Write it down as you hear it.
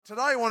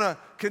Today I want to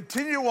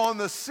continue on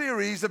the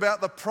series about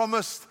the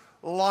promised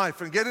life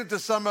and get into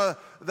some of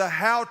the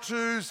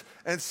how-tos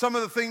and some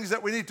of the things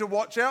that we need to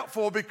watch out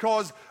for,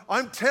 because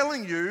I'm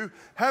telling you,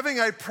 having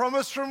a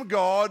promise from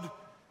God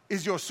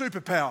is your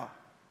superpower.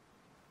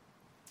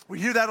 We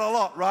hear that a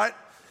lot, right?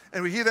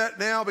 And we hear that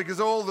now because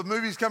all the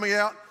movies coming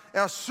out.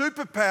 Our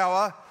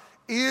superpower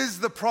is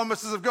the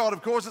promises of God.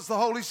 Of course, it's the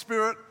Holy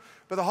Spirit,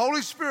 but the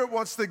Holy Spirit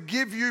wants to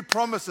give you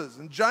promises.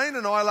 And Jane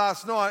and I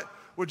last night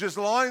were just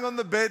lying on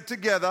the bed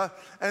together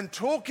and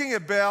talking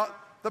about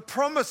the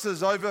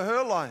promises over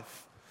her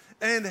life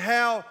and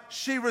how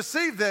she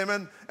received them.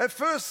 And at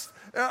first,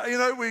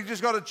 we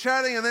just got to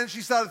chatting, and then she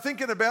started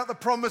thinking about the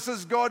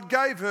promises God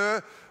gave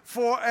her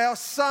for our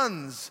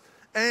sons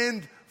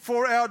and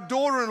for our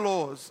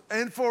daughter-in-laws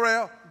and for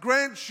our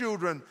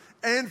grandchildren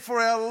and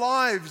for our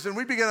lives. And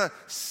we began to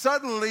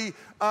suddenly,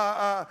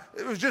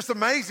 it was just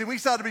amazing. We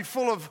started to be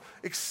full of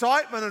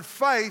excitement and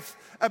faith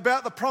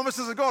about the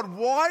promises of God.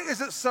 Why is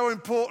it so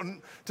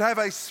important to have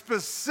a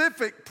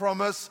specific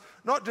promise,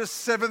 not just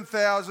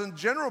 7,000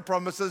 general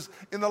promises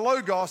in the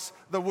Logos,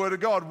 the Word of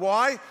God?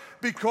 Why?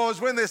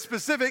 Because when they're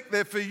specific,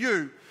 they're for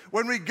you.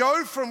 When we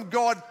go from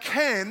God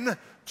can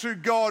to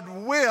God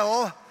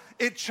will,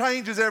 it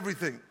changes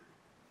everything,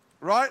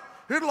 right?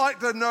 Who'd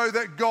like to know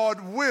that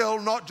God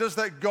will, not just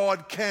that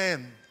God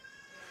can?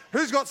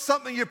 Who's got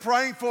something you're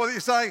praying for that you're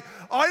saying,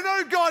 I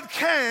know God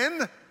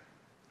can,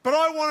 but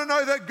I want to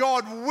know that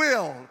God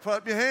will? Put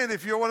up your hand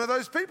if you're one of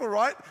those people,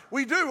 right?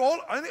 We do,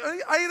 only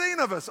 18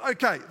 of us.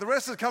 Okay, the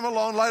rest have come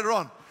along later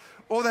on.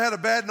 Or they had a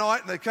bad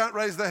night and they can't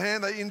raise their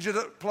hand, they injured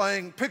it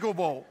playing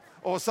pickleball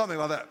or something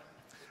like that.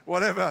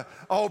 Whatever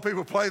old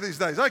people play these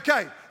days.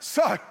 Okay,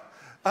 so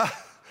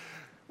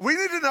we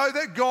need to know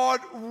that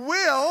God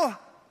will,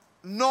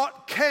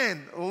 not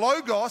can.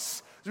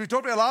 Logos, as we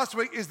talked about last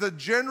week, is the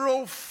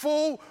general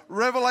full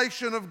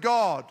revelation of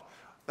God.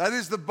 That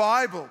is the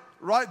Bible,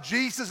 right?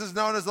 Jesus is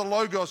known as the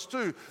Logos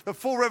too, the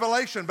full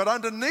revelation. But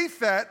underneath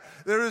that,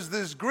 there is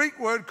this Greek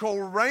word called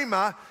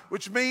rhema,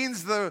 which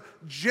means the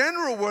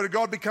general word of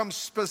God becomes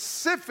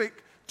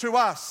specific to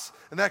us.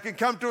 And that can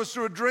come to us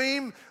through a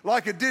dream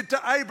like it did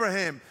to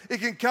Abraham. It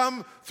can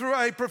come through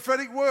a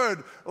prophetic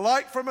word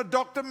like from a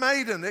Dr.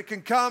 Maiden. It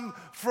can come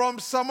from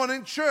someone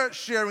in church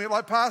sharing it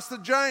like Pastor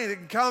Jane. It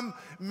can come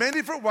many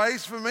different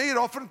ways. For me, it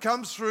often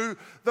comes through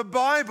the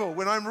Bible.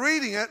 When I'm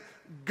reading it,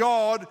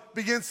 God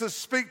begins to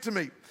speak to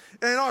me.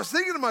 And I was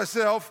thinking to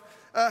myself,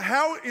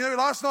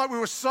 last night we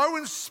were so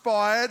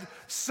inspired,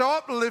 so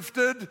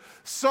uplifted,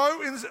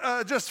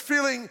 so just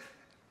feeling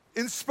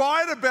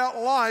inspired about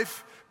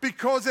life,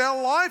 because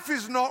our life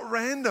is not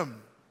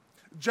random.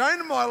 Jane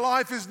and my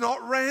life is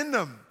not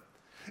random.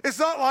 It's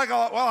not like,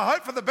 I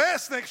hope for the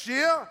best next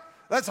year.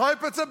 Let's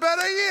hope it's a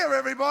better year,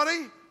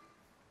 everybody.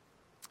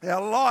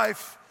 Our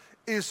life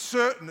is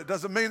certain. It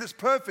doesn't mean it's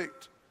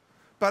perfect,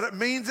 but it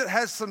means it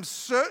has some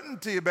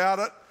certainty about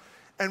it.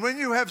 And when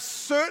you have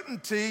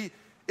certainty,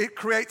 it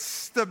creates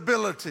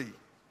stability.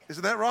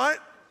 Isn't that right?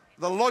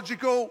 The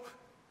logical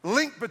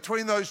link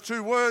between those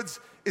two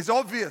words is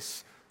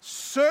obvious.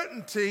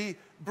 Certainty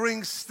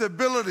brings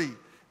stability,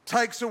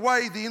 takes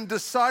away the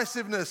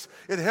indecisiveness.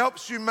 It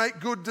helps you make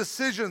good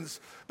decisions.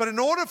 But in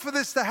order for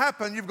this to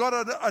happen, you've got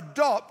to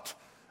adopt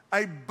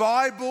a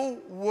Bible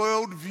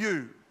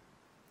worldview.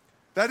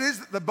 That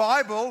is, the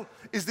Bible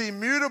is the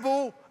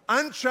immutable,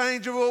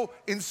 unchangeable,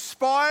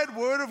 inspired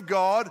Word of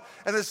God.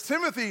 And as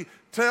Timothy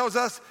tells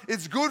us,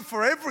 it's good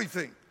for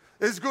everything.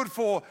 It's good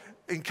for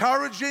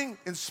encouraging,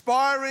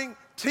 inspiring,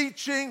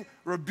 teaching,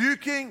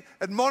 rebuking,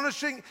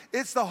 admonishing.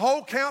 It's the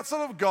whole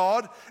counsel of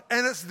God,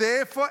 and it's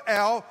there for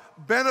our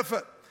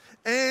benefit.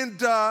 And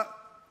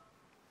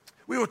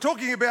we were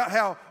talking about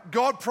how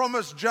God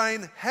promised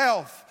Jane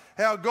health,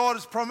 how God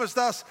has promised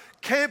us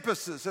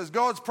campuses, as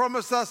God's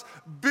promised us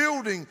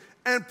building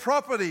and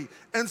property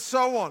and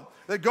so on.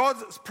 That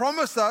God's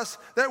promised us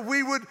that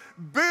we would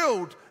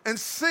build and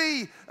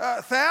see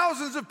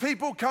thousands of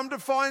people come to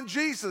find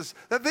Jesus.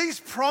 That these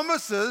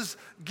promises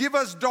give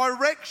us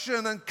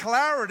direction and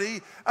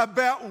clarity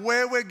about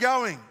where we're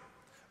going.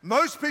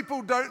 Most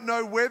people don't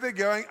know where they're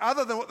going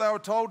other than what they were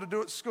told to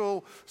do at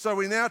school. So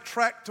we now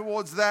track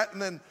towards that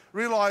and then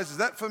realize, is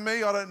that for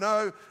me? I don't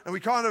know. And we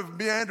kind of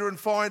meander and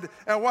find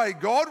our way.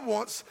 God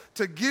wants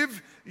to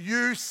give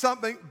you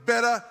something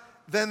better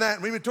than that.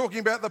 And we've been talking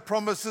about the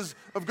promises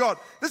of God.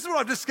 This is what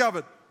I've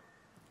discovered.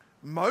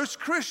 Many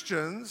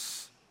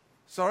Christians,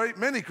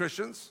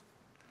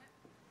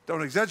 don't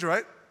want to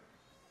exaggerate,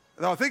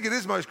 though I think it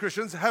is most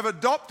Christians, have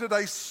adopted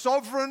a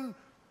sovereign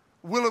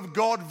will of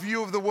God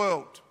view of the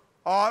world.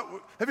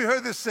 Have you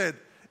heard this said?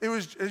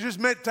 It's just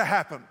meant to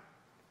happen.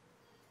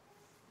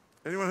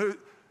 Anyone who,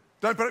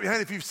 don't put up your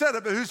hand if you've said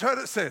it, but who's heard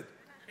it said?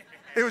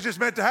 It was just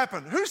meant to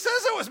happen. Who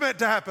says it was meant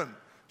to happen?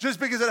 Just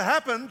because it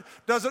happened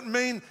doesn't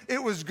mean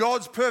it was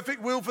God's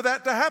perfect will for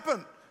that to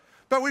happen.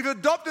 But we've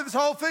adopted this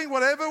whole thing,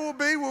 whatever will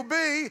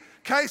be,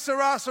 que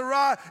sera,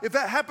 sera. If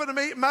that happened to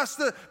me, it must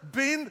have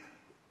been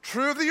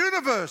true of the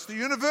universe. The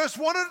universe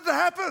wanted it to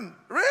happen.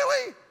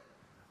 Really?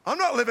 I'm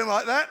not living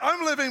like that.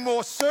 I'm living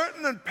more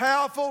certain and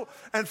powerful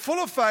and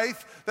full of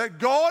faith that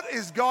God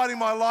is guiding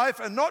my life,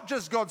 and not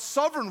just God's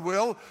sovereign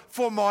will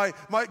for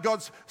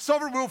God's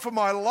sovereign will for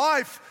my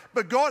life,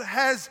 but God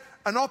has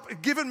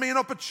given me an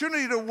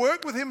opportunity to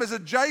work with Him as a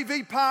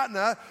JV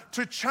partner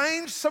to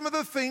change some of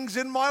the things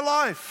in my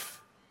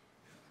life.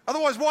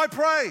 Otherwise, why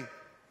pray?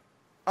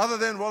 Other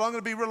than, well, I'm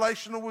going to be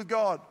relational with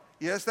God.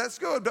 Yes, that's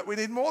good, but we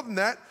need more than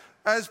that,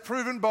 as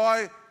proven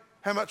by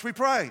how much we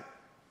pray.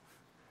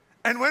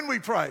 And when we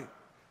pray,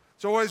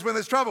 it's always when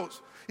there's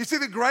troubles. You see,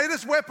 the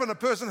greatest weapon a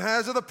person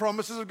has are the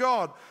promises of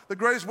God. The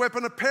greatest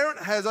weapon a parent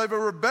has over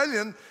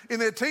rebellion in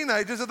their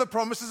teenagers are the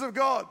promises of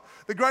God.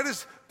 The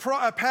greatest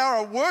power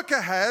a worker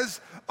has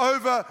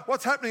over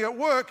what's happening at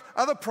work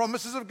are the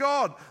promises of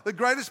God. The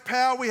greatest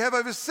power we have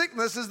over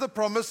sickness is the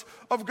promise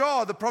of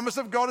God. The promise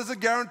of God is a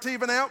guarantee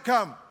of an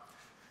outcome.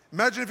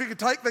 Imagine if you could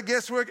take the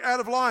guesswork out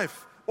of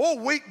life. All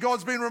week,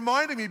 God's been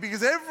reminding me,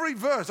 because every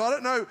verse, I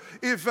don't know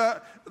if,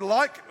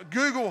 like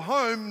Google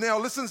Home now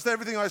listens to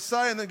everything I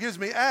say and then gives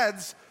me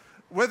ads,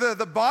 whether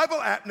the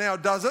Bible app now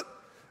does it,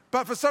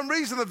 but for some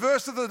reason, the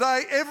verse of the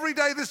day, every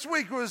day this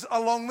week was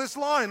along this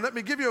line. Let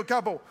me give you a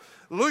couple.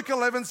 Luke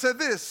 11 said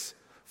this,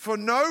 for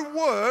no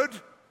word,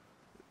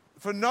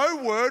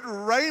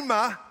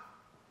 rhema,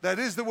 that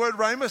is the word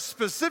rhema,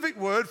 specific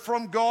word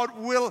from God,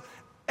 will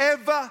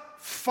ever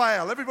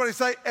fail. Everybody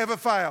say, ever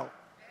fail.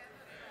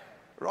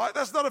 Right?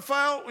 That's not a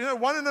fail.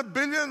 1 in a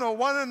billion or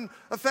 1 in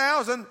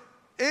 1,000.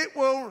 It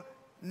will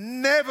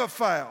never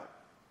fail.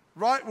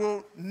 Right?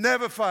 Will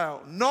never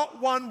fail.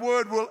 Not one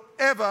word will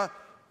ever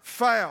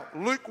fail.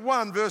 Luke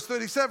 1, verse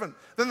 37.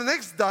 Then the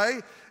next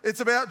day,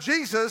 it's about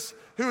Jesus,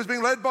 who was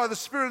being led by the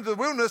Spirit into the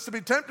wilderness to be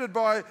tempted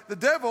by the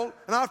devil.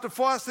 And after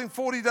fasting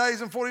 40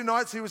 days and 40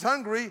 nights, he was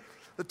hungry.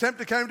 The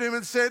tempter came to him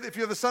and said, if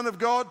you're the Son of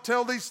God,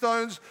 tell these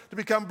stones to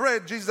become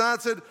bread. Jesus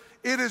answered,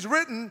 it is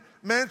written,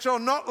 man shall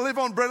not live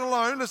on bread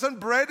alone. Listen,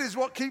 bread is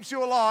what keeps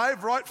you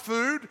alive, right?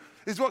 Food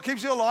is what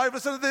keeps you alive.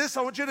 Listen to this.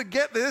 I want you to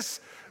get this.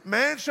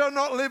 Man shall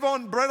not live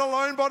on bread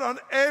alone, but on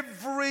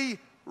every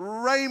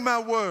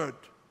rhema word.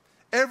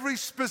 Every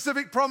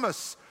specific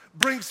promise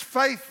brings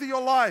faith to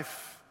your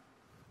life.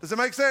 Does it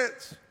make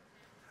sense?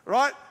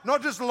 Right?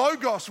 Not just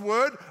logos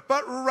word,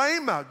 but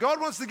rhema.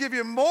 God wants to give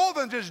you more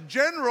than just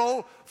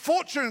general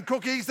fortune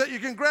cookies that you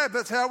can grab.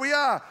 That's how we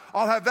are.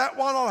 I'll have that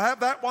one, I'll have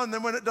that one.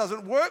 Then when it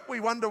doesn't work,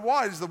 we wonder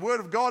why. Is the word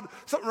of God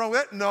something wrong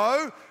with that?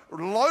 No.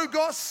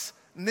 Logos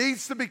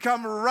needs to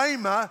become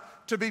rhema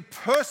to be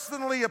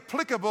personally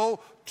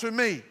applicable to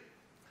me.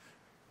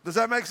 Does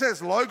that make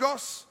sense?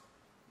 Logos,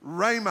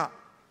 rhema.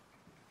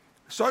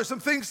 So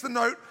some things to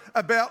note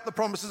about the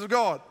promises of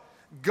God.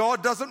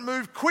 God doesn't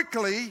move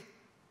quickly.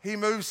 He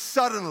moves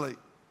suddenly.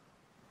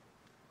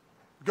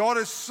 God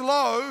is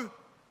slow,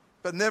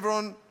 but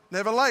never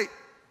late.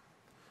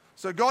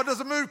 So God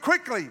doesn't move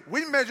quickly.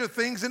 We measure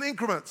things in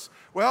increments.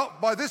 Well,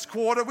 by this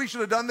quarter, we should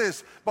have done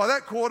this. By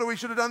that quarter, we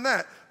should have done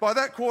that. By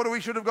that quarter,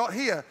 we should have got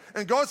here.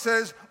 And God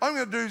says, I'm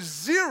going to do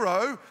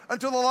 0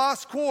 until the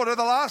last quarter,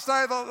 the last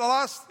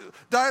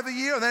day of the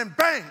year, and then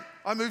bang,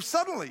 I move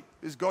suddenly.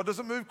 Because God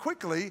doesn't move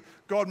quickly,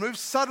 God moves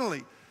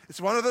suddenly. It's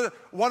one of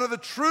the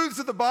truths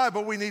of the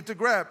Bible we need to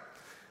grab.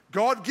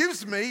 God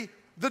gives me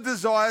the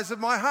desires of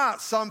my heart.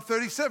 Psalm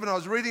 37, I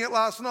was reading it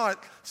last night.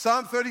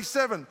 Psalm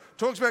 37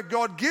 talks about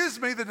God gives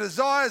me the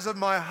desires of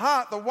my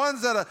heart, the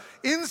ones that are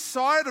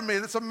inside of me.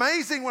 And it's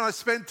amazing when I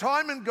spend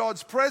time in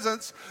God's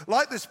presence,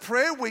 like this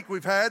prayer week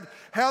we've had,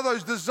 how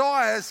those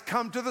desires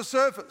come to the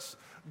surface.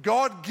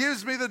 God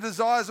gives me the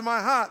desires of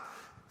my heart.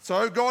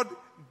 So God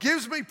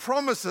gives me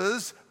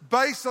promises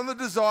based on the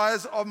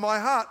desires of my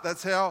heart.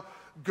 That's how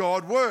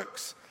God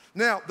works.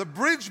 Now, the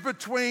bridge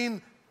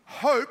between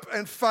hope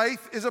and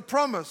faith is a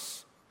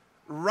promise.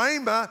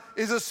 Rhema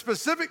is a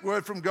specific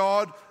word from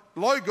God.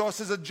 Logos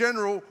is a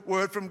general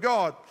word from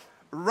God.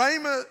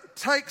 Rhema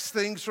takes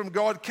things from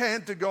God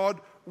can to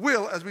God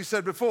will, as we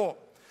said before.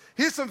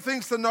 Here's some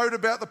things to note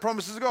about the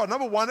promises of God.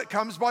 Number one, it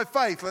comes by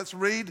faith. Let's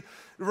read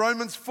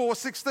Romans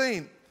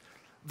 4:16.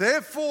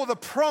 Therefore, the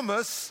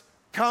promise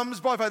comes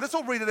by faith. Let's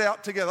all read it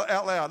out together,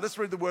 out loud. Let's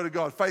read the word of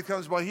God. Faith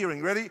comes by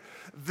hearing. Ready?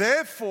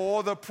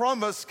 Therefore, the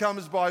promise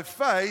comes by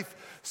faith,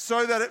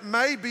 so that it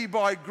may be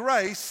by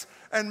grace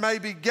and may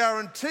be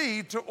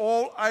guaranteed to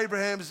all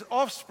Abraham's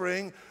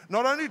offspring,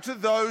 not only to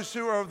those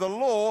who are of the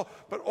law,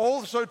 but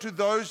also to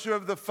those who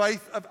have the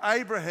faith of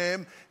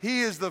Abraham.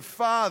 He is the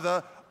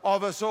father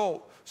of us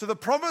all. So the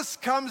promise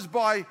comes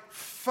by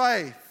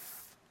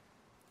faith.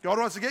 God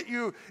wants to get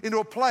you into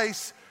a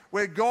place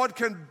where God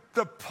can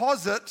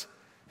deposit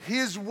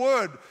His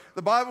word.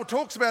 The Bible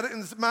talks about it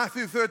in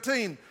Matthew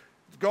 13.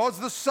 God's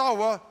the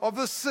sower of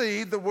the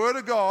seed, the word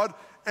of God,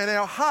 and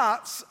our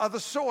hearts are the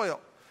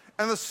soil.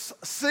 And the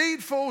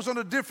seed falls on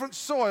a different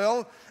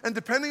soil, and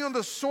depending on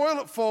the soil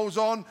it falls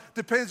on,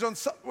 depends on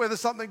whether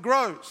something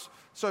grows.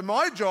 So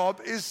my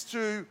job is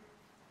to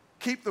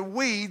keep the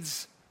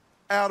weeds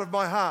out of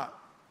my heart.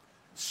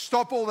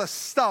 Stop all the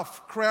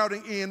stuff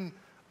crowding in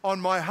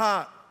on my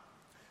heart.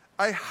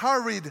 A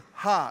hurried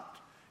heart.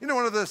 You know,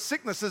 one of the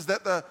sicknesses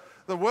that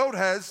the world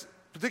has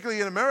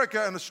particularly in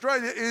America and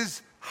Australia,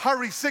 is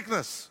hurry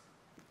sickness.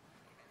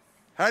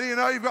 How do you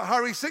know you've got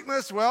hurry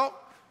sickness? Well,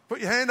 put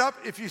your hand up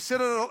if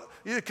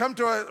you come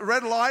to a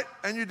red light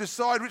and you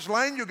decide which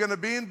lane you're going to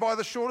be in by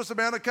the shortest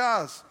amount of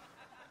cars.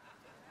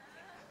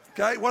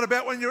 Okay, what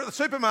about when you're at the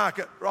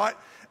supermarket, right?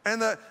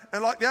 And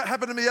like that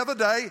happened to me the other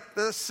day,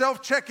 the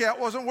self-checkout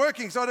wasn't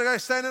working, so I had to go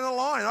stand in a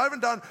line. I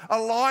haven't done a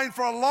line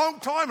for a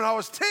long time, and I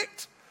was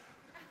ticked.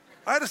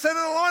 I had to stand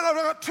in a line. I've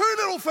got 2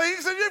 little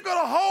things, and you've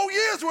got a whole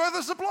year's worth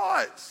of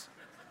supplies.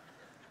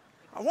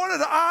 I wanted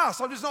to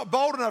ask. I'm just not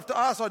bold enough to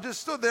ask. I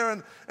just stood there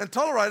and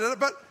tolerated it,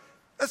 but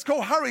it's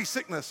called hurry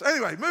sickness.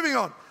 Anyway, moving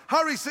on.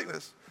 Hurry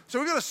sickness. So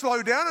we've got to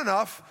slow down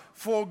enough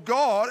for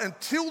God and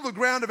till the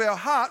ground of our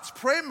hearts.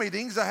 Prayer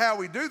meetings are how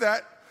we do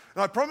that.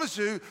 And I promise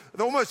you,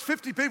 the almost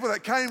 50 people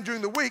that came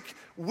during the week,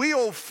 we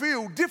all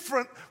feel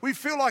different. We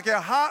feel like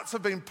our hearts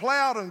have been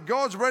plowed and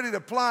God's ready to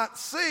plant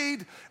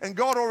seed, and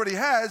God already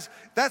has.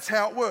 That's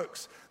how it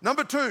works.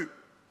 Number 2,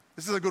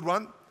 this is a good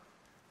one.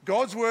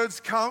 God's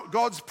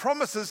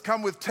promises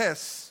come with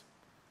tests.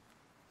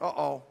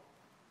 Uh-oh.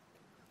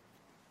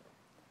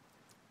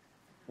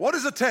 What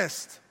is a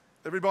test,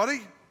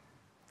 everybody?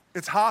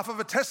 It's half of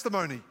a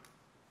testimony.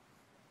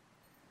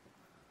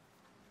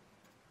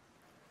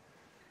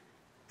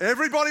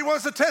 Everybody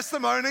wants a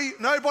testimony.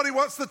 Nobody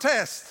wants the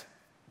test.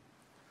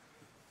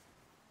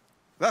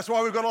 That's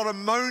why we've got a lot of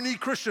moany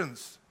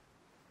Christians.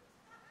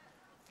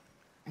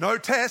 No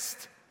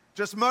test,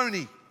 just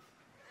moany.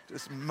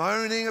 Just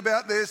moaning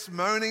about this,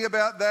 moaning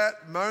about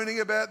that, moaning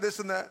about this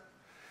and that.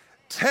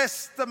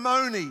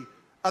 Testimony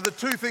are the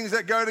 2 things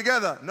that go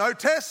together. No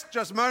test,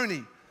 just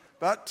moany.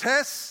 But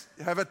tests,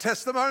 you have a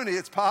testimony.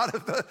 It's part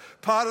of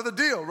the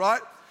deal,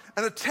 right?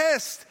 And a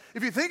test,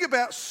 if you think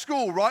about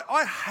school, right?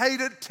 I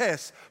hated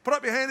tests. Put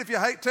up your hand if you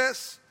hate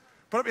tests.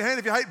 Put up your hand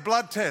if you hate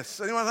blood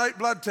tests. Anyone hate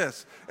blood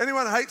tests?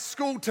 Anyone hate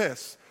school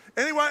tests?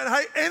 Anyone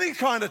hate any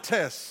kind of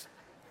tests?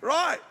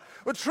 Right.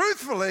 Well,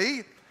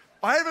 truthfully,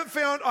 I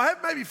have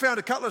maybe found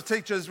a couple of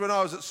teachers when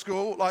I was at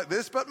school like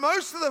this, but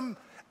most of them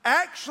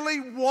actually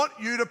want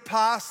you to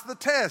pass the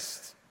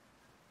test.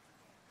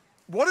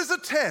 What is a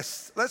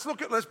test? Let's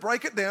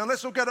break it down.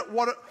 Let's look at it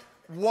what it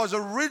was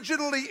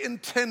originally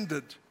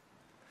intended.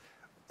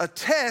 A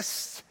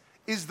test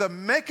is the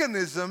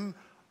mechanism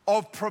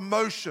of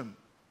promotion.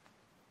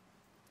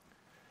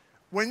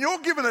 When you're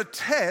given a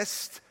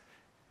test,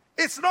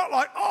 it's not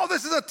like, oh,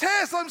 this is a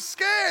test, I'm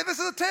scared, this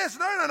is a test.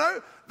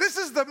 No. This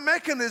is the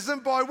mechanism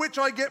by which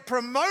I get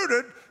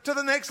promoted to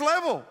the next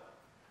level.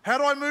 How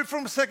do I move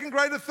from 2nd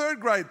grade to 3rd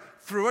grade?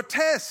 Through a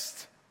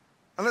test.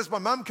 Unless my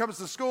mum comes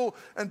to school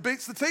and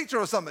beats the teacher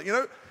or something,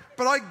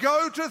 But I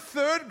go to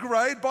 3rd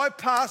grade by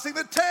passing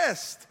the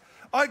test.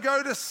 I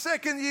go to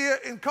 2nd year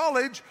in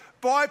college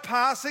by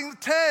passing the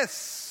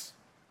tests.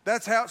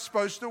 That's how it's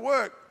supposed to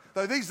work.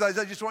 Though these days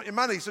they just want your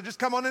money, so just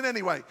come on in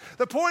anyway.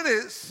 The point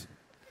is,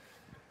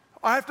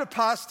 I have to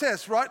pass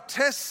tests, right?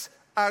 Tests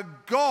are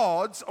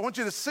God's. I want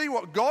you to see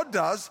what God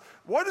does.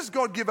 Why does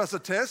God give us a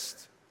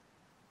test?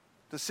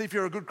 To see if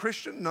you're a good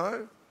Christian?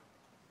 No.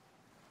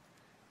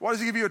 Why does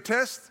he give you a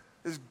test?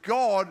 Because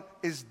God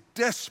is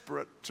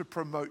desperate to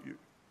promote you.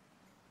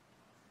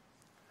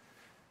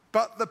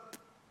 But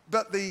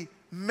the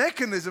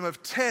mechanism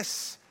of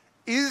tests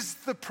is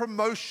the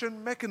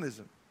promotion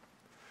mechanism.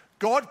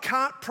 God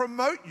can't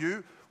promote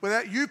you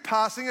without you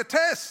passing a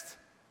test.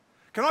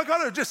 Can I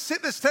kind of just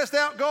sit this test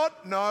out, God?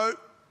 No.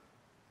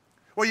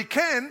 Well, you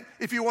can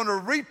if you want to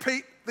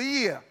repeat the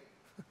year.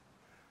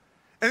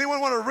 Anyone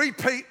want to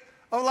repeat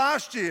of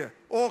last year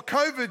or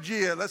COVID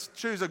year? Let's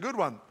choose a good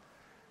one.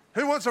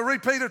 Who wants a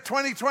repeat of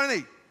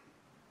 2020?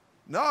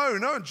 No,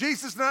 in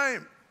Jesus'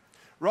 name.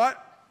 Right?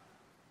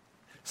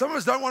 Some of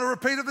us don't want a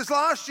repeat of this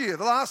last year,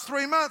 the last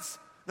 3 months.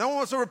 No one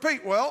wants a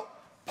repeat. Well,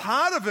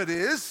 part of it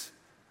is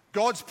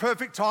God's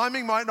perfect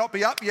timing might not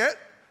be up yet,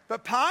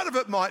 but part of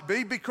it might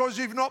be because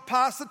you've not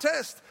passed the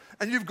test,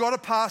 and you've got to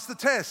pass the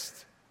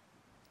test.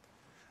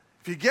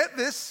 If you get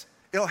this,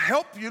 it'll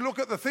help you look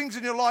at the things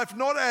in your life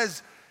not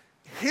as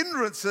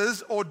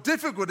hindrances or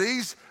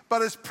difficulties,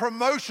 but as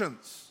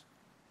promotions.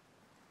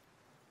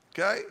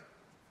 Okay?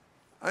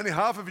 Only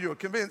half of you are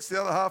convinced.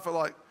 The other half are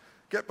like,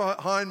 get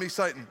behind me,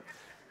 Satan.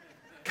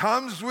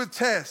 Comes with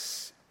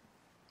tests,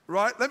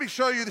 right? Let me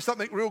show you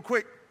something real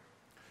quick.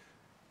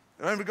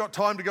 I haven't got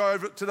time to go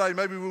over it today.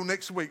 Maybe we'll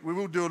next week. We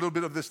will do a little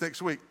bit of this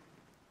next week.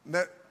 And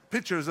that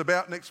picture is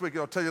about next week.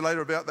 I'll tell you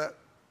later about that.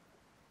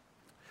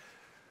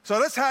 So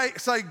let's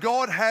say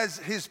God has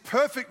his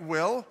perfect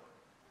will,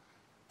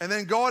 and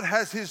then God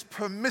has his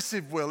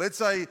permissive will.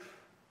 It's a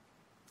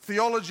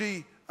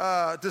theology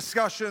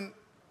discussion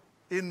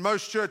in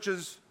most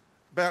churches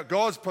about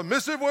God's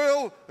permissive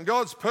will and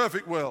God's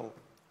perfect will.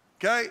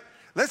 Okay?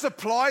 Let's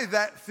apply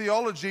that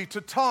theology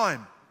to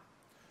time.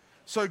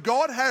 So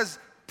God has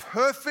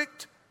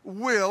perfect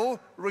will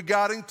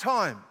regarding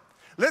time.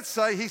 Let's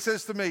say he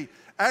says to me,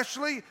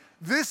 Ashley,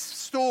 this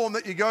storm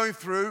that you're going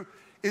through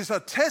is a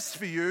test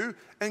for you,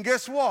 and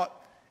guess what?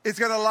 It's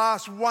going to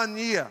last 1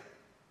 year.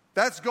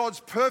 That's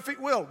God's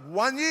perfect will,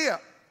 1 year.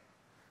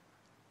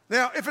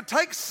 Now, if it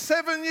takes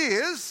 7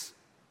 years,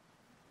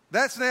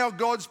 that's now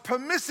God's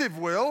permissive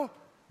will,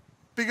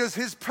 because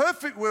his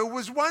perfect will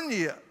was 1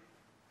 year.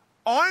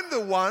 I'm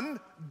the one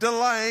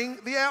delaying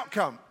the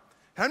outcome.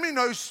 How many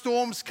know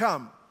storms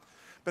come?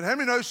 But how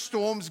many know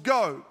storms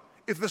go?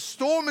 If the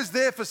storm is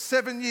there for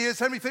 7 years,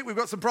 how many think we've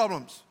got some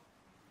problems?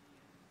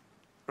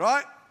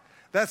 Right?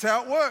 That's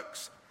how it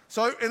works.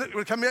 So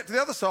we're coming out to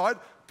the other side,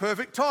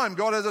 perfect time.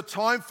 God has a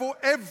time for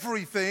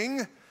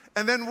everything,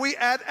 and then we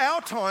add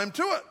our time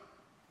to it.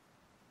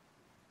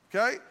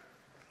 Okay?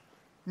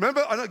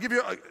 Remember, I don't give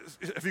you,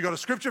 have you got a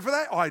scripture for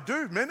that? I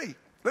do, many.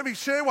 Let me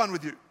share one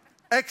with you.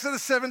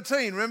 Exodus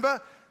 17,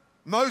 remember?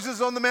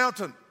 Moses on the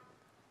mountain.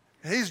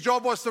 His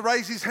job was to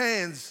raise his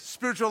hands,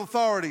 spiritual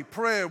authority,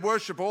 prayer,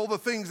 worship, all the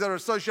things that are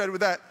associated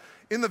with that.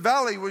 In the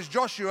valley was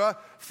Joshua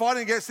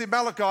fighting against the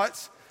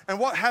Amalekites. And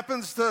what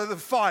happens to the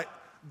fight?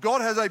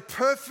 God has a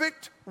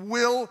perfect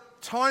will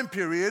time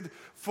period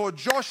for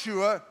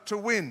Joshua to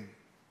win.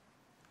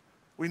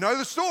 We know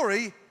the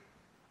story.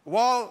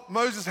 While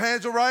Moses'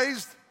 hands are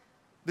raised,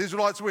 the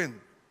Israelites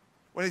win.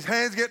 When his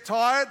hands get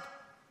tired,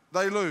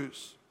 they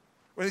lose.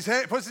 When he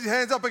puts his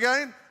hands up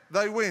again,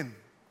 they win.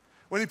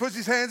 When he puts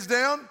his hands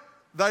down,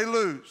 they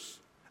lose.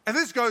 And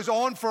this goes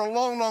on for a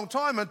long, long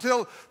time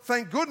until,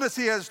 thank goodness,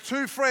 he has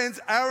two friends,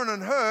 Aaron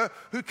and Hur,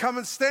 who come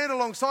and stand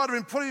alongside of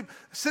him,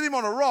 sit him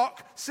on a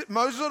rock, sit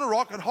Moses on a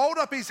rock and hold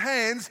up his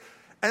hands,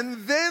 and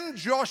then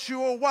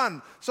Joshua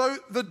won. So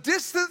the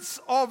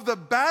distance of the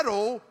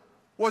battle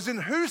was in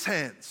whose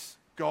hands?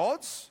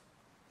 God's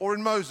or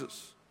in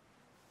Moses?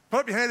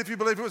 Put up your hand if you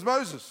believe it was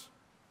Moses.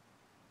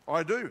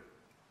 I do.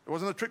 It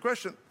wasn't a trick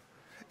question.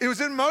 It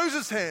was in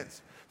Moses'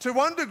 hands. To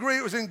one degree,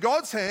 it was in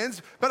God's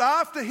hands, but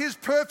after his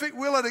perfect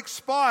will had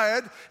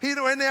expired,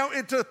 we're now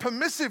into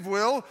permissive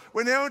will.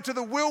 We're now into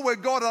the will where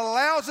God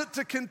allows it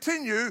to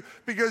continue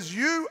because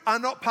you are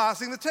not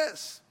passing the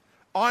test.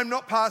 I'm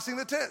not passing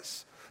the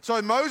test. So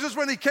Moses,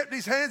 when he kept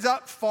his hands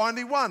up,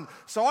 finally won.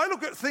 So I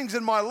look at things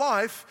in my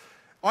life,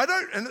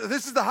 and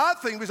this is the hard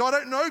thing, because I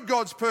don't know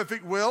God's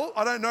perfect will.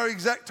 I don't know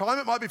exact time.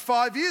 It might be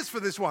 5 years for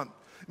this one.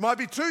 It might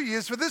be 2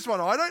 years for this one.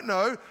 I don't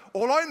know.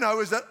 All I know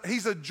is that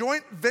he's a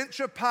joint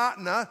venture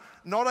partner,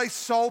 not a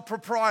sole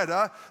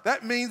proprietor.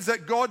 That means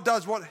that God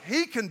does what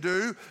he can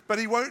do, but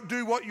he won't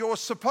do what you're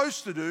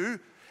supposed to do.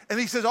 And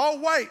he says, I'll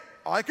wait.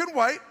 I can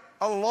wait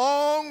a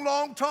long,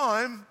 long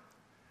time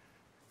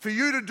for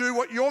you to do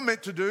what you're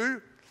meant to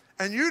do.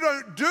 And you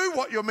don't do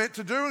what you're meant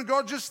to do, and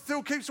God just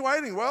still keeps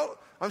waiting. Well,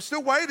 I'm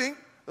still waiting.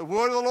 The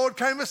word of the Lord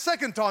came a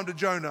second time to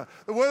Jonah.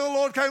 The word of the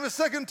Lord came a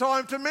second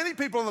time to many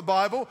people in the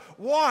Bible.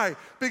 Why?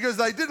 Because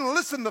they didn't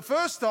listen the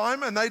first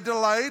time and they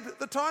delayed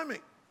the timing.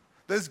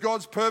 There's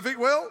God's perfect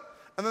will,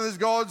 and then there's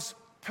God's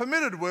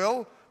permitted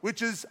will,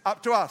 which is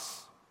up to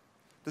us.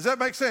 Does that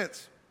make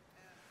sense?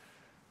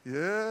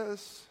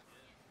 Yes.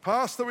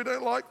 Pastor, we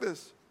don't like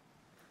this.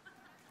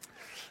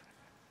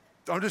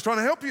 I'm just trying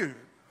to help you.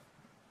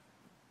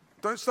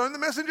 Don't stone the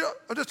messenger.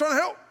 I'm just trying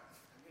to help.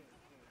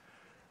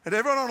 And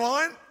everyone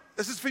online,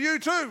 this is for you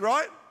too,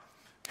 right?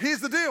 Here's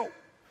the deal.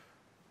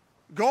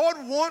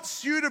 God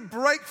wants you to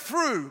break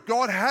through.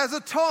 God has a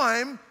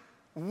time.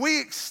 We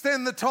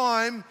extend the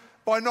time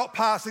by not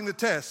passing the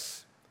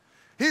tests.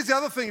 Here's the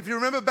other thing. If you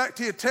remember back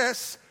to your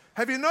tests,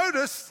 have you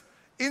noticed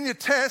in your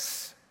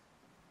tests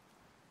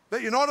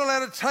that you're not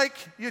allowed to take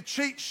your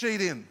cheat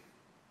sheet in?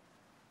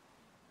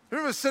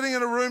 Remember sitting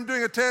in a room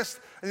doing a test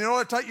and you're not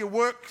allowed to take your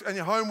work and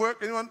your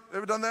homework? Anyone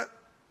ever done that?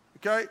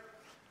 Okay.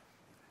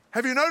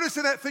 Have you noticed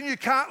in that thing you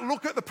can't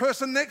look at the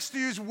person next to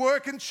you's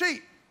work and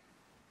cheat?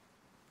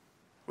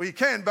 Well, you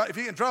can, but if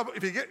you get in trouble,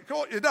 if you get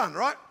caught, you're done,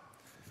 right?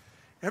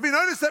 Have you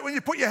noticed that when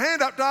you put your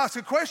hand up to ask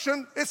a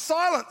question, it's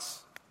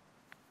silence?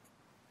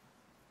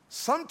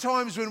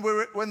 Sometimes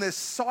when there's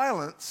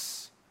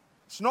silence,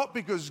 it's not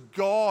because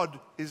God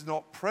is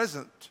not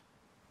present.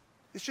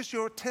 It's just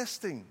you're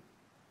testing.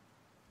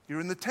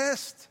 You're in the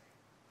test.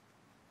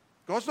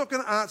 God's not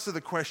going to answer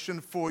the question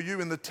for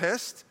you in the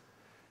test.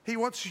 He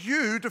wants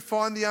you to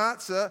find the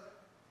answer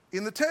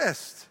in the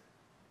test.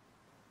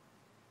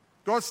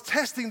 God's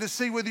testing to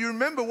see whether you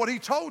remember what he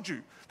told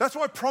you. That's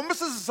why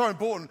promises are so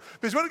important.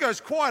 Because when it goes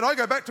quiet, I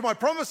go back to my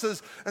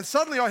promises and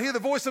suddenly I hear the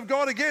voice of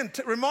God again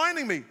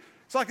reminding me.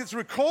 It's like it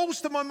recalls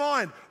to my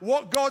mind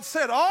what God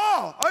said.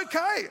 Oh,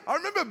 okay. I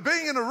remember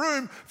being in a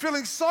room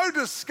feeling so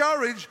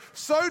discouraged,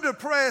 so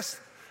depressed,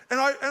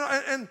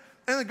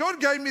 and God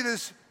gave me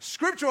this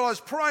scripture while I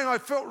was praying. I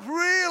felt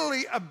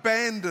really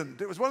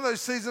abandoned. It was one of those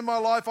seasons in my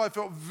life I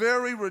felt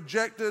very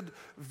rejected,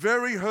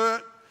 very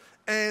hurt,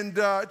 and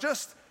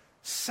just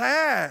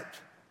sad,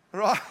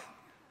 right?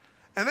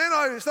 And then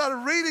I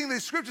started reading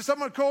these scriptures.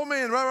 Someone called me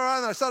and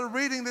I started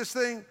reading this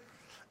thing.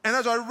 And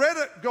as I read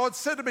it, God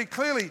said to me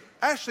clearly,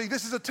 Ashley,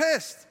 this is a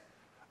test.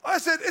 I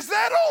said, is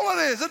that all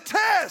it is? A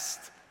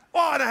test?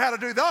 Oh, I know how to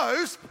do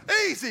those.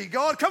 Easy,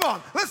 God. Come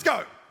on, let's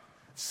go.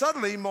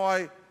 Suddenly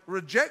my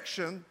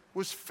rejection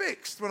was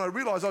fixed when I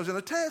realized I was in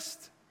a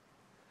test.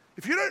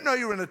 If you don't know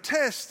you're in a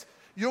test,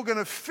 you're going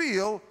to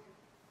feel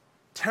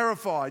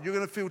terrified. You're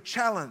going to feel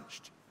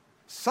challenged.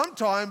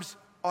 Sometimes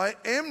I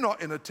am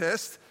not in a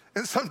test,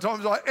 and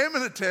sometimes I am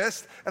in a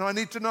test, and I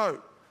need to know.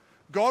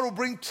 God will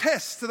bring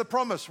tests to the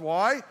promise.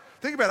 Why?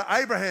 Think about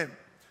it. Abraham,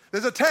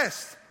 there's a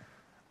test.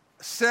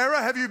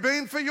 Sarah, have you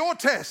been for your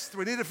test?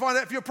 We need to find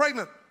out if you're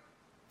pregnant.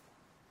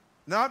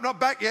 No, I'm not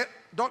back yet.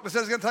 Doctor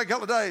says it's going to take a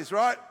couple of days,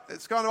 right?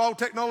 It's kind of old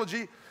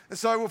technology, and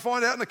so we'll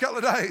find out in a couple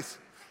of days,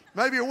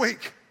 maybe a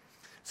week.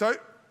 So,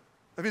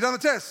 have you done the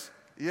test?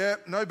 Yeah,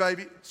 no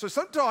baby. So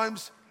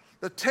sometimes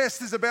the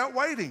test is about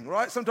waiting,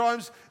 right?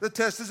 Sometimes the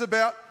test is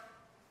about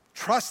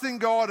trusting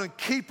God and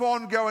keep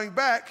on going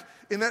back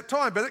in that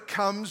time, but it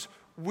comes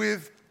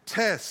with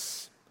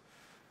tests.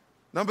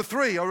 Number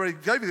 3, I already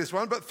gave you this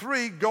one, but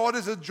 3, God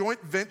is a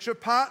joint venture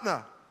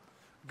partner.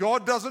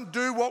 God doesn't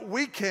do what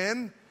we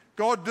can,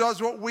 God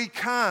does what we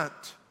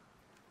can't.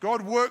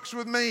 God works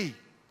with me.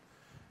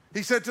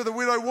 He said to the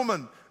widow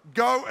woman,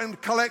 go and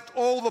collect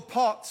all the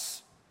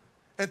pots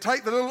and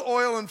take the little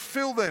oil and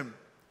fill them.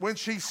 When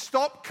she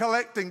stopped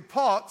collecting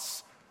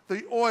pots,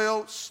 the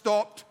oil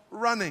stopped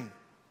running.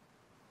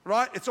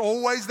 Right? It's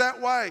always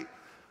that way.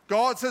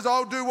 God says,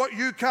 I'll do what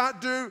you can't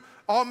do.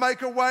 I'll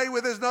make a way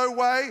where there's no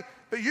way.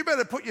 But you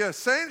better put your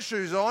sand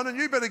shoes on and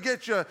you better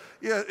get your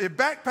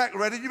backpack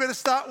ready. You better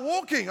start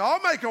walking.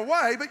 I'll make a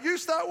way, but you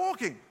start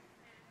walking.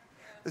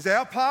 There's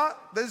our part,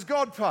 there's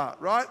God's part,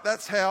 right?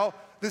 That's how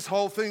this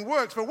whole thing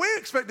works. But we're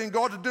expecting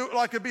God to do it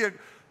like it'd be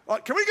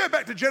can we go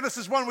back to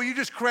Genesis 1 where you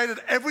just created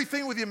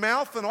everything with your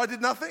mouth and I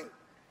did nothing?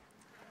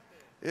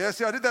 Yeah,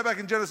 see, I did that back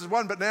in Genesis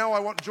 1, but now I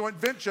want joint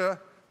venture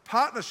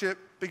partnership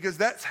because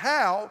that's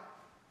how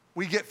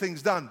we get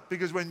things done.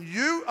 Because when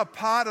you are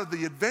part of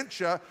the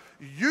adventure,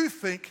 you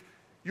think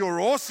you're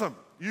awesome.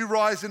 You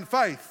rise in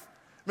faith.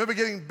 Remember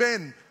getting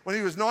Ben, when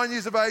he was 9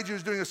 years of age, he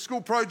was doing a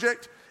school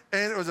project,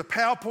 and it was a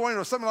PowerPoint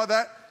or something like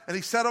that, and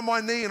he sat on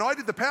my knee, and I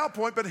did the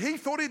PowerPoint, but he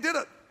thought he did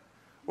it.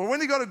 Well,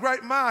 when he got a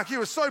great mark, he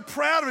was so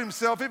proud of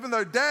himself, even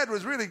though Dad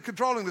was really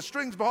controlling the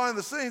strings behind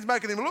the scenes,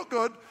 making him look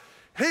good.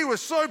 He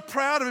was so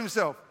proud of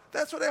himself.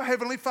 That's what our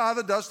Heavenly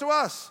Father does to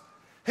us.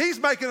 He's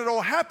making it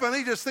all happen.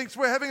 He just thinks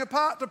we're having a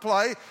part to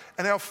play,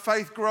 and our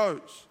faith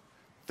grows.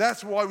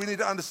 That's why we need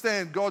to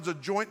understand God's a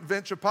joint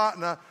venture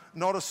partner,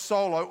 not a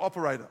solo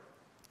operator.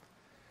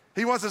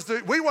 We want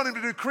him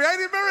to do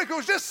creative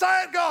miracles. Just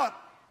say it, God.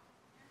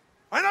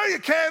 I know you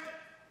can.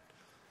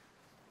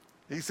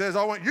 He says,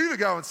 I want you to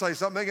go and say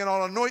something and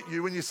I'll anoint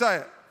you when you say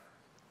it.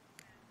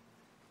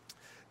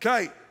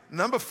 Okay,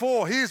 number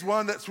 4, here's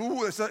one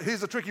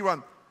here's a tricky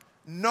one.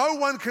 No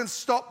one can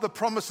stop the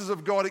promises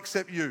of God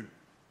except you.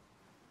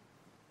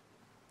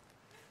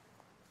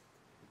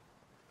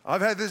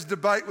 I've had this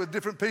debate with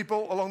different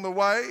people along the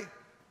way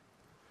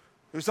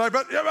who say,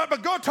 but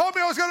God told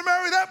me I was going to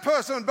marry that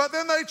person, but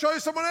then they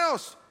chose someone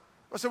else.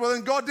 I said, well,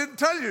 then God didn't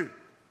tell you.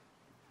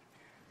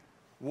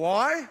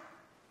 Why?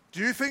 Do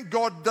you think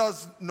God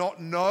does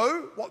not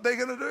know what they're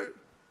going to do?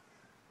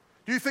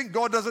 Do you think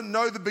God doesn't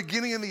know the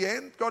beginning and the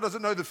end? God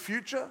doesn't know the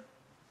future?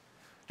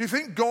 Do you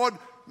think God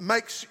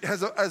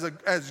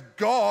as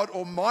God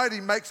Almighty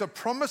makes a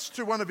promise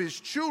to one of his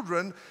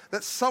children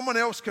that someone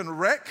else can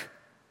wreck?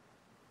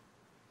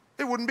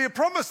 It wouldn't be a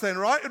promise then,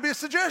 right? It'd be a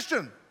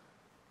suggestion.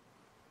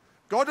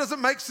 God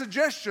doesn't make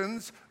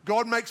suggestions,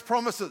 God makes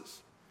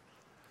promises.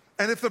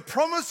 And if the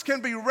promise can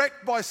be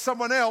wrecked by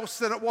someone else,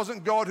 then it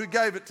wasn't God who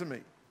gave it to me.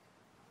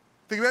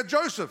 Think about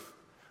Joseph.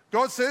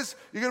 God says,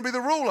 you're going to be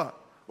the ruler.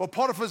 Well,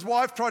 Potiphar's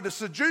wife tried to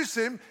seduce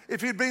him.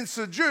 If he'd been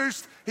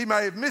seduced, he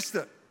may have missed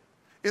it.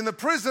 In the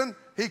prison,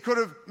 he could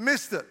have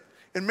missed it.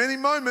 In many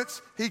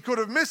moments, he could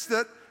have missed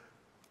it.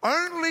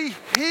 Only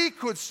he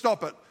could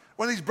stop it.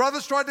 When his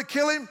brothers tried to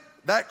kill him,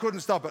 that couldn't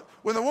stop it.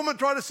 When the woman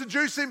tried to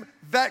seduce him,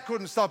 that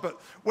couldn't stop it.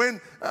 When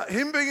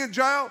him being in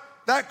jail,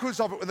 that couldn't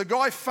stop it. When the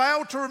guy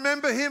failed to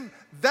remember him,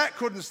 that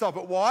couldn't stop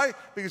it. Why?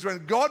 Because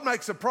when God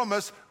makes a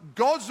promise,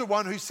 God's the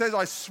one who says,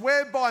 I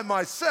swear by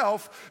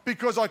myself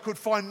because I could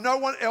find no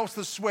one else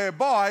to swear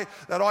by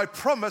that I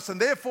promise,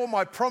 and therefore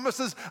my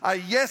promises are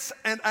yes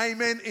and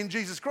amen in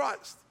Jesus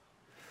Christ.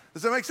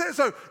 Does that make sense?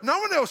 So no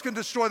one else can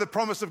destroy the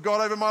promise of God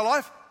over my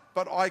life,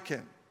 but I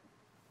can,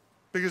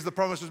 because the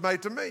promise was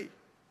made to me.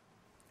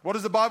 What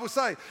does the Bible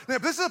say? Now,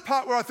 this is a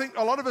part where I think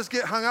a lot of us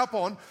get hung up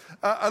on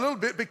a little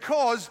bit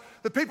because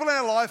the people in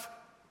our life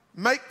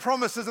make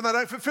promises and they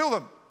don't fulfill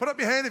them. Put up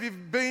your hand if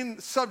you've been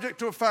subject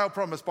to a failed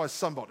promise by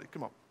somebody.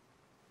 Come on.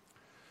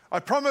 I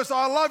promise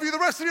I'll love you the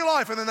rest of your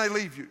life, and then they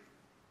leave you.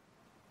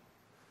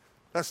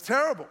 That's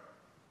terrible.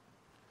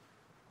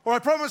 Or I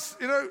promise,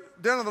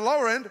 down at the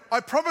lower end, I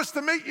promise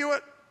to meet you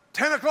at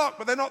 10 o'clock,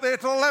 but they're not there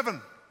till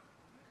 11.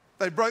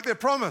 They broke their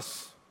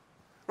promise.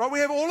 Right? We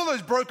have all of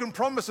those broken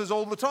promises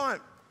all the time.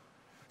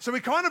 So we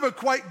kind of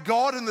equate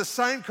God in the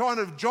same kind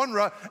of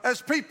genre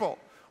as people.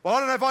 Well, I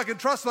don't know if I can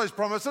trust those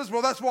promises.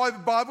 Well, that's why the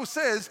Bible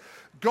says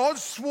God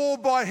swore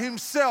by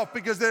himself,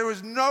 because there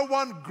is no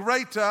one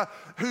greater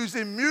who's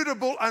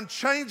immutable,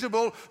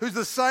 unchangeable, who's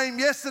the same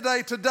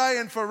yesterday, today,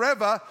 and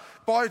forever,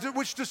 by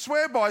which to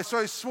swear by. So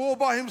he swore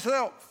by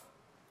himself.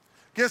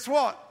 Guess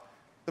what?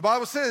 The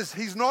Bible says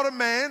he's not a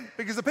man,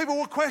 because the people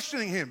were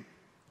questioning him.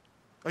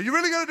 Are you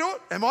really going to do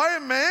it? Am I a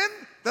man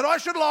that I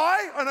should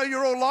lie? I know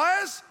you're all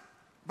liars,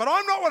 but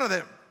I'm not one of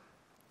them.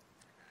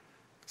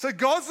 So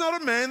God's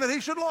not a man that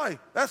he should lie.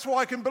 That's why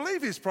I can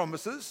believe his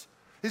promises.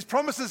 His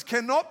promises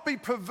cannot be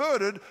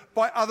perverted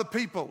by other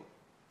people.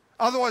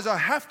 Otherwise, I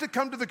have to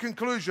come to the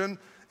conclusion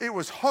it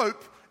was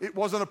hope, it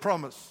wasn't a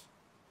promise.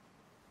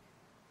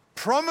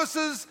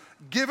 Promises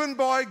given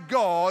by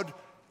God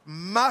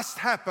must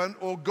happen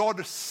or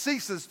God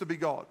ceases to be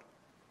God.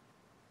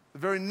 The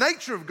very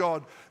nature of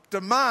God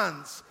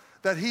demands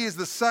that he is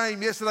the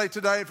same yesterday,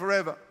 today, and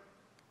forever.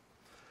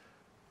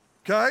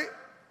 Okay?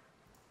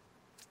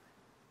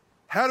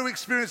 How to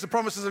experience the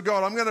promises of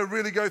God? I'm going to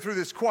really go through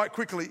this quite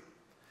quickly.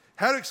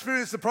 How to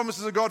experience the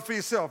promises of God for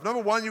yourself.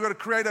 Number one, you've got to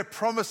create a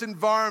promise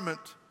environment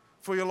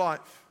for your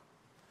life.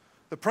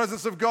 The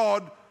presence of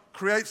God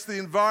creates the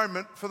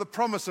environment for the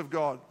promise of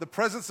God. The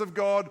presence of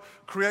God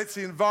creates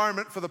the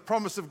environment for the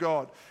promise of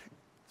God.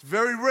 It's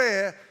very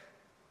rare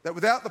that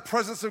without the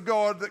presence of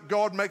God, that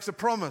God makes a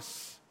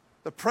promise.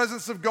 The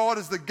presence of God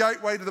is the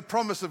gateway to the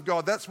promise of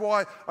God. That's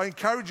why I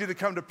encourage you to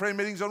come to prayer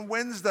meetings on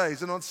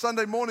Wednesdays and on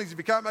Sunday mornings. If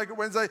you can't make it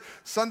Wednesday,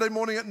 Sunday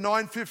morning at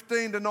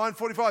 9:15 to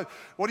 9:45.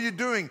 What are you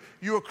doing?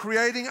 You are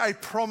creating a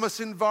promise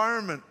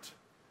environment.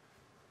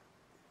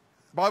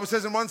 The Bible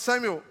says in 1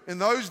 Samuel, in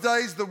those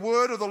days the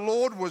word of the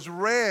Lord was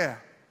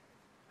rare,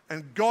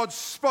 and God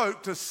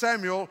spoke to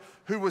Samuel,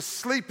 who was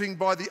sleeping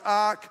by the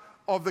ark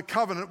of the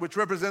covenant, which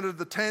represented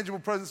the tangible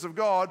presence of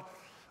God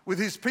with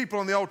his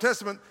people in the Old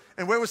Testament.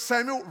 And where was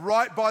Samuel?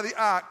 Right by the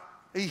ark.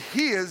 He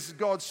hears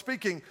God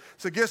speaking.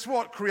 So guess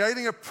what?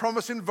 Creating a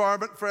promise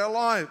environment for our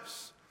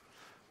lives.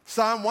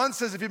 Psalm 1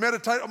 says, if you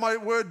meditate on my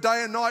word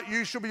day and night,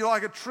 you shall be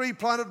like a tree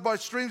planted by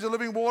streams of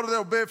living water that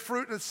will bear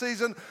fruit in its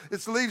season.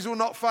 Its leaves will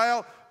not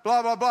fail.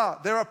 Blah, blah, blah.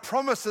 There are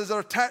promises that are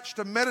attached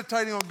to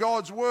meditating on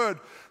God's word.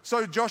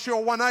 So Joshua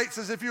 1:8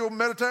 says, if you will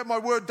meditate on my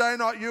word day and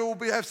night, you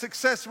will have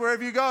success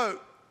wherever you go.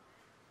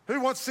 Who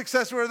wants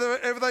success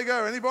wherever they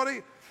go?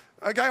 Anybody?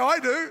 Okay, I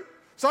do.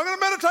 So I'm going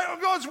to meditate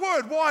on God's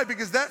word. Why?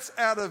 Because that's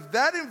out of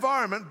that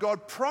environment,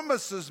 God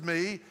promises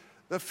me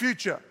the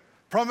future.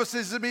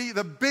 Promises me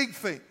the big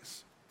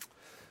things.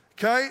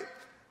 Okay?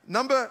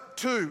 Number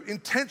 2,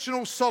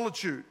 intentional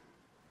solitude.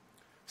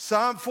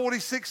 Psalm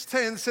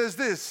 46:10 says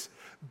this,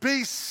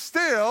 be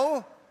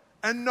still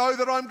and know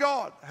that I'm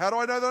God. How do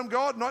I know that I'm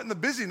God? Not in the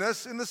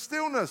busyness, in the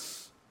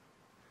stillness.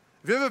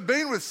 Have you ever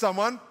been with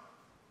someone?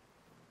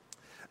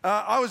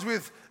 I was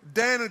with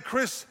Dan and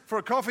Chris for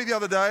a coffee the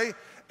other day,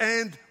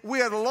 and we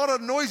had a lot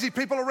of noisy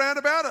people around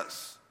about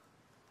us,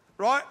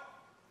 right?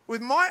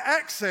 With my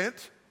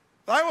accent,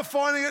 they were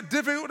finding it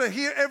difficult to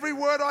hear every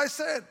word I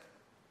said.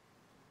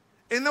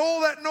 In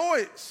all that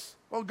noise.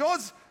 Well,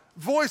 God's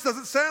voice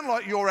doesn't sound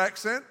like your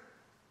accent.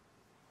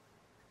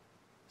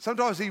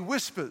 Sometimes he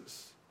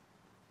whispers,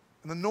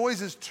 and the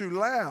noise is too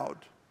loud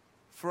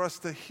for us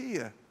to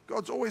hear.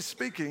 God's always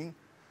speaking,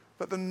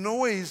 but the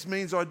noise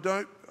means I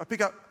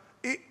pick up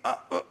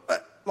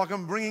like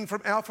I'm ringing from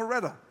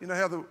Alpharetta. You know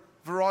how the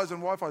Verizon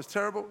Wi-Fi is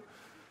terrible?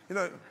 You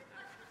know,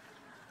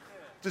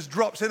 just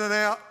drops in and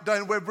out,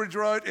 down Webbridge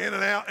Road, in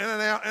and out, in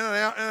and out, in and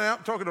out, in and out.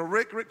 I'm talking to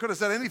Rick. Rick could have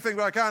said anything,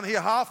 but I can't hear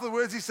half the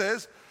words he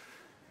says.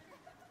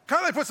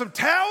 Can't they put some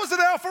towers at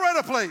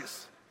Alpharetta,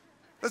 please?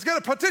 Let's get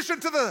a petition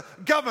to the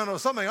government or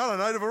something, I don't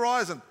know, to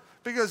Verizon.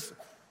 Because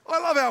I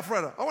love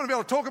Alpharetta. I want to be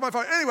able to talk on my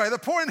phone. Anyway, the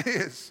point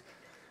is,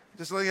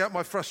 just letting out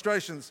my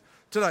frustrations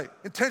today,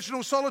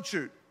 intentional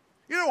solitude.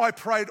 You know, I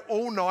prayed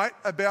all night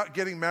about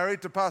getting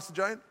married to Pastor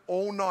Jane.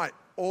 All night.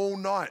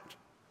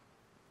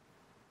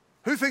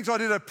 Who thinks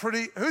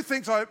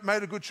I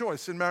made a good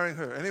choice in marrying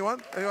her?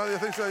 Anyone? Anyone who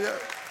thinks so? Yeah.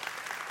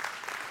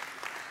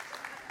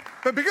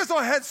 But because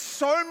I had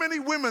so many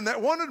women that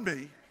wanted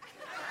me,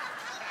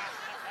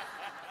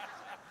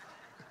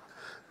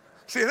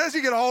 see, and as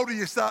you get older,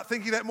 you start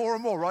thinking that more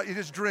and more, right? You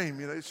just dream,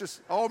 you know. It's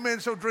just old men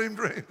shall dream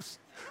dreams,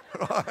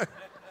 right?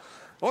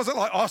 It wasn't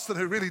like Austin,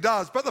 who really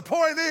does. But the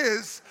point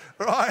is,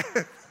 right?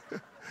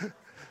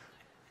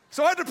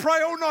 So I had to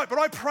pray all night, but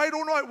I prayed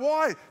all night.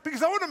 Why?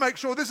 Because I want to make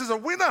sure this is a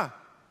winner.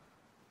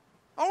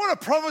 I want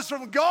a promise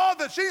from God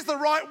that she's the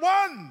right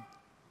one.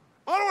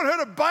 I don't want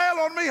her to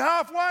bail on me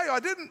halfway. I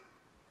didn't.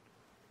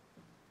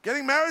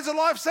 Getting married is a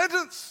life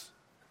sentence.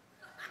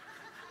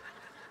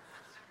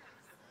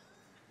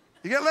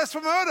 You get less for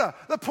murder.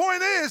 The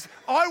point is,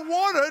 I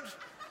wanted...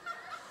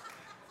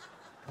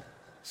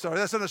 Sorry,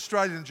 that's an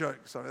Australian joke.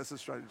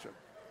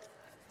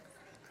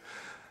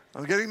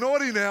 I'm getting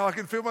naughty now. I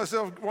can feel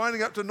myself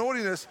winding up to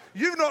naughtiness.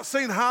 You've not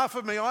seen half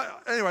of me.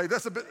 Anyway,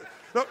 that's a bit...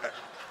 Look,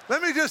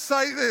 let me just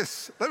say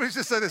this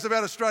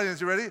about Australians.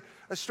 You ready?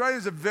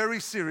 Australians are very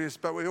serious,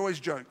 but we always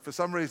joke for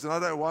some reason. I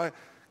don't know why.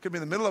 Could be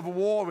in the middle of a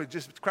war, we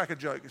just crack a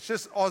joke. It's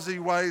just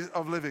Aussie ways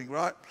of living,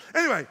 right?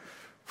 Anyway,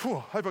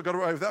 hope I got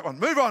away with that one.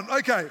 Move on,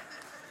 okay.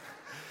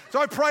 So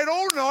I prayed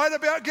all night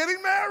about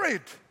getting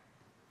married,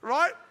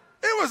 right?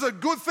 It was a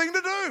good thing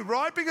to do,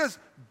 right? Because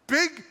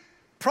big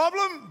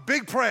problem,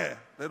 big prayer.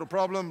 Little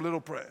problem,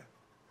 little prayer.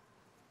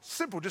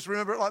 Simple, just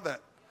remember it like that.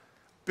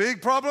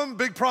 Big problem,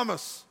 big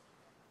promise.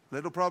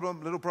 Little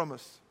problem, little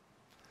promise.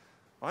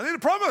 I need a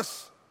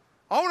promise.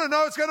 I want to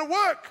know it's going to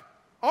work.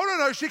 I want to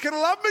know she can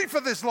love me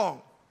for this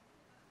long.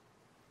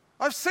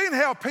 I've seen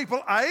how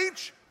people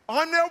age.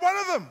 I'm now one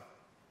of them.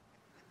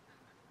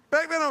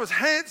 Back then I was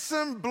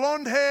handsome,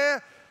 blonde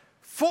hair,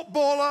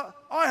 footballer.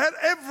 I had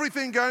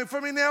everything going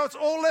for me. Now it's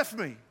all left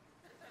me.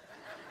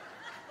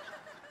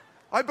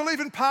 I believe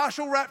in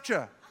partial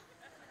rapture.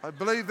 I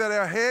believe that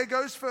our hair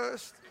goes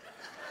first.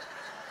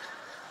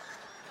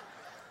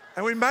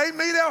 And we may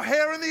meet our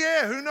hair in the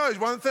air. Who knows?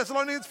 1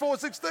 Thessalonians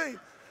 4:16.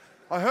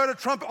 I heard a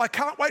trumpet. I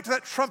can't wait till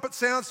that trumpet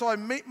sounds, so I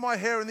meet my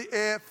hair in the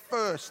air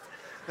first.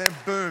 Then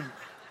boom,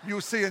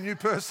 you'll see a new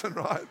person,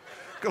 right?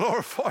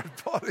 Glorified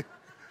body.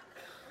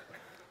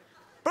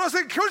 But I was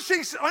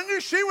thinking, I knew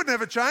she would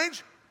never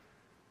change.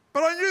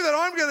 But I knew that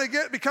I'm going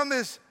to become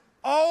this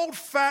old,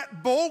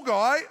 fat, bald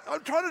guy.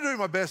 I'm trying to do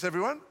my best,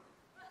 everyone.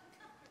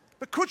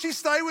 But could she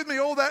stay with me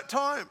all that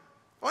time?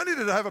 I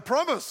needed to have a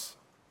promise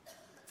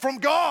from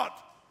God,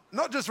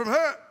 not just from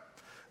her.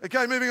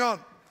 Okay, moving on.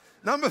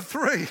 Number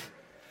 3,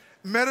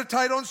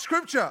 meditate on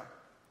Scripture.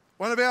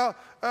 One of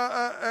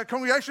our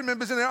congregation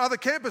members in our other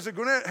campus at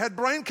Gwinnett had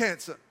brain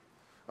cancer.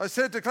 I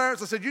said to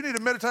Clarence, I said, you need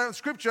to meditate on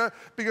Scripture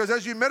because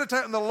as you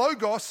meditate on the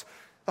Logos,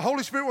 the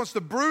Holy Spirit wants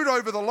to brood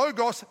over the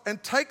Logos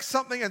and take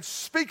something and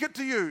speak it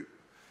to you.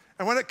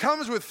 And when it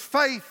comes with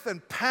faith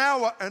and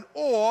power and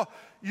awe,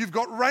 you've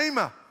got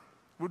Rhema.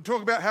 We'll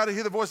talk about how to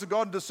hear the voice of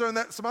God and discern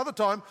that some other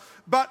time.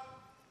 But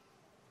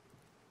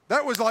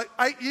that was like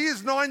 9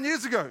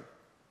 years ago.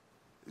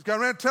 He's going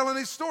around telling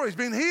his story. He's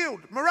been healed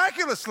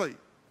miraculously.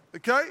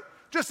 Okay?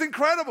 Just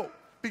incredible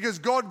because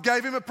God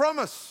gave him a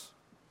promise.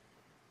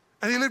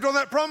 And he lived on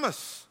that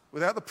promise.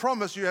 Without the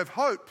promise, you have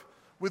hope.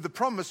 With the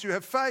promise, you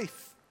have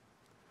faith.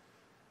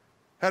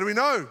 How do we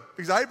know?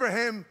 Because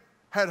Abraham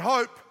had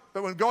hope,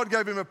 but when God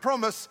gave him a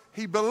promise,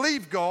 he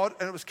believed God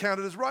and it was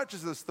counted as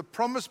righteousness. The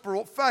promise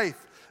brought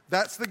faith.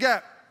 That's the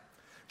gap.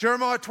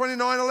 Jeremiah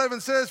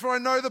 29:11 says, for I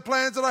know the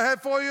plans that I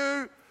have for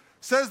you,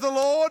 says the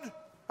Lord,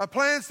 are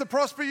plans to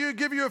prosper you,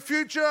 give you a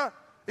future,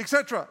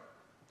 etc.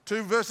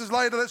 2 verses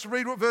later, let's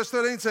read what verse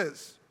 13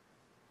 says.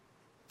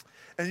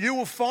 And you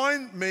will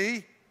find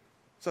me.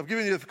 So I've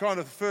given you the kind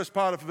of the first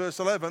part of verse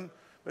 11.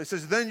 But it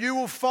says, then you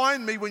will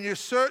find me when you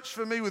search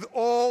for me with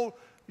all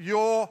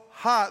your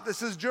heart.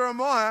 This is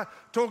Jeremiah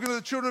talking to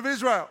the children of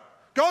Israel.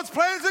 God's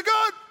plans are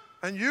good.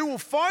 And you will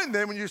find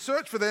them when you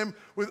search for them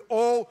with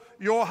all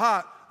your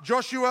heart.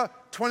 Joshua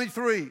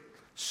 23.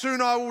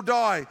 Soon I will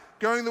die,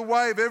 going the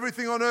way of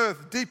everything on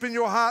earth. Deep in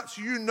your hearts,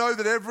 you know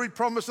that every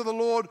promise of the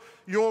Lord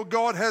your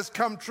God has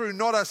come true.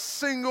 Not a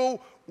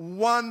single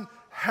one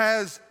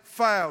has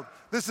failed.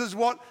 This is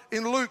what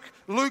in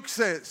Luke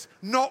says,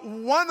 not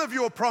one of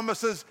your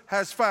promises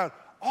has failed.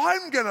 I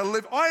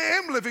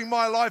am living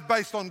my life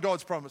based on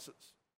God's promises.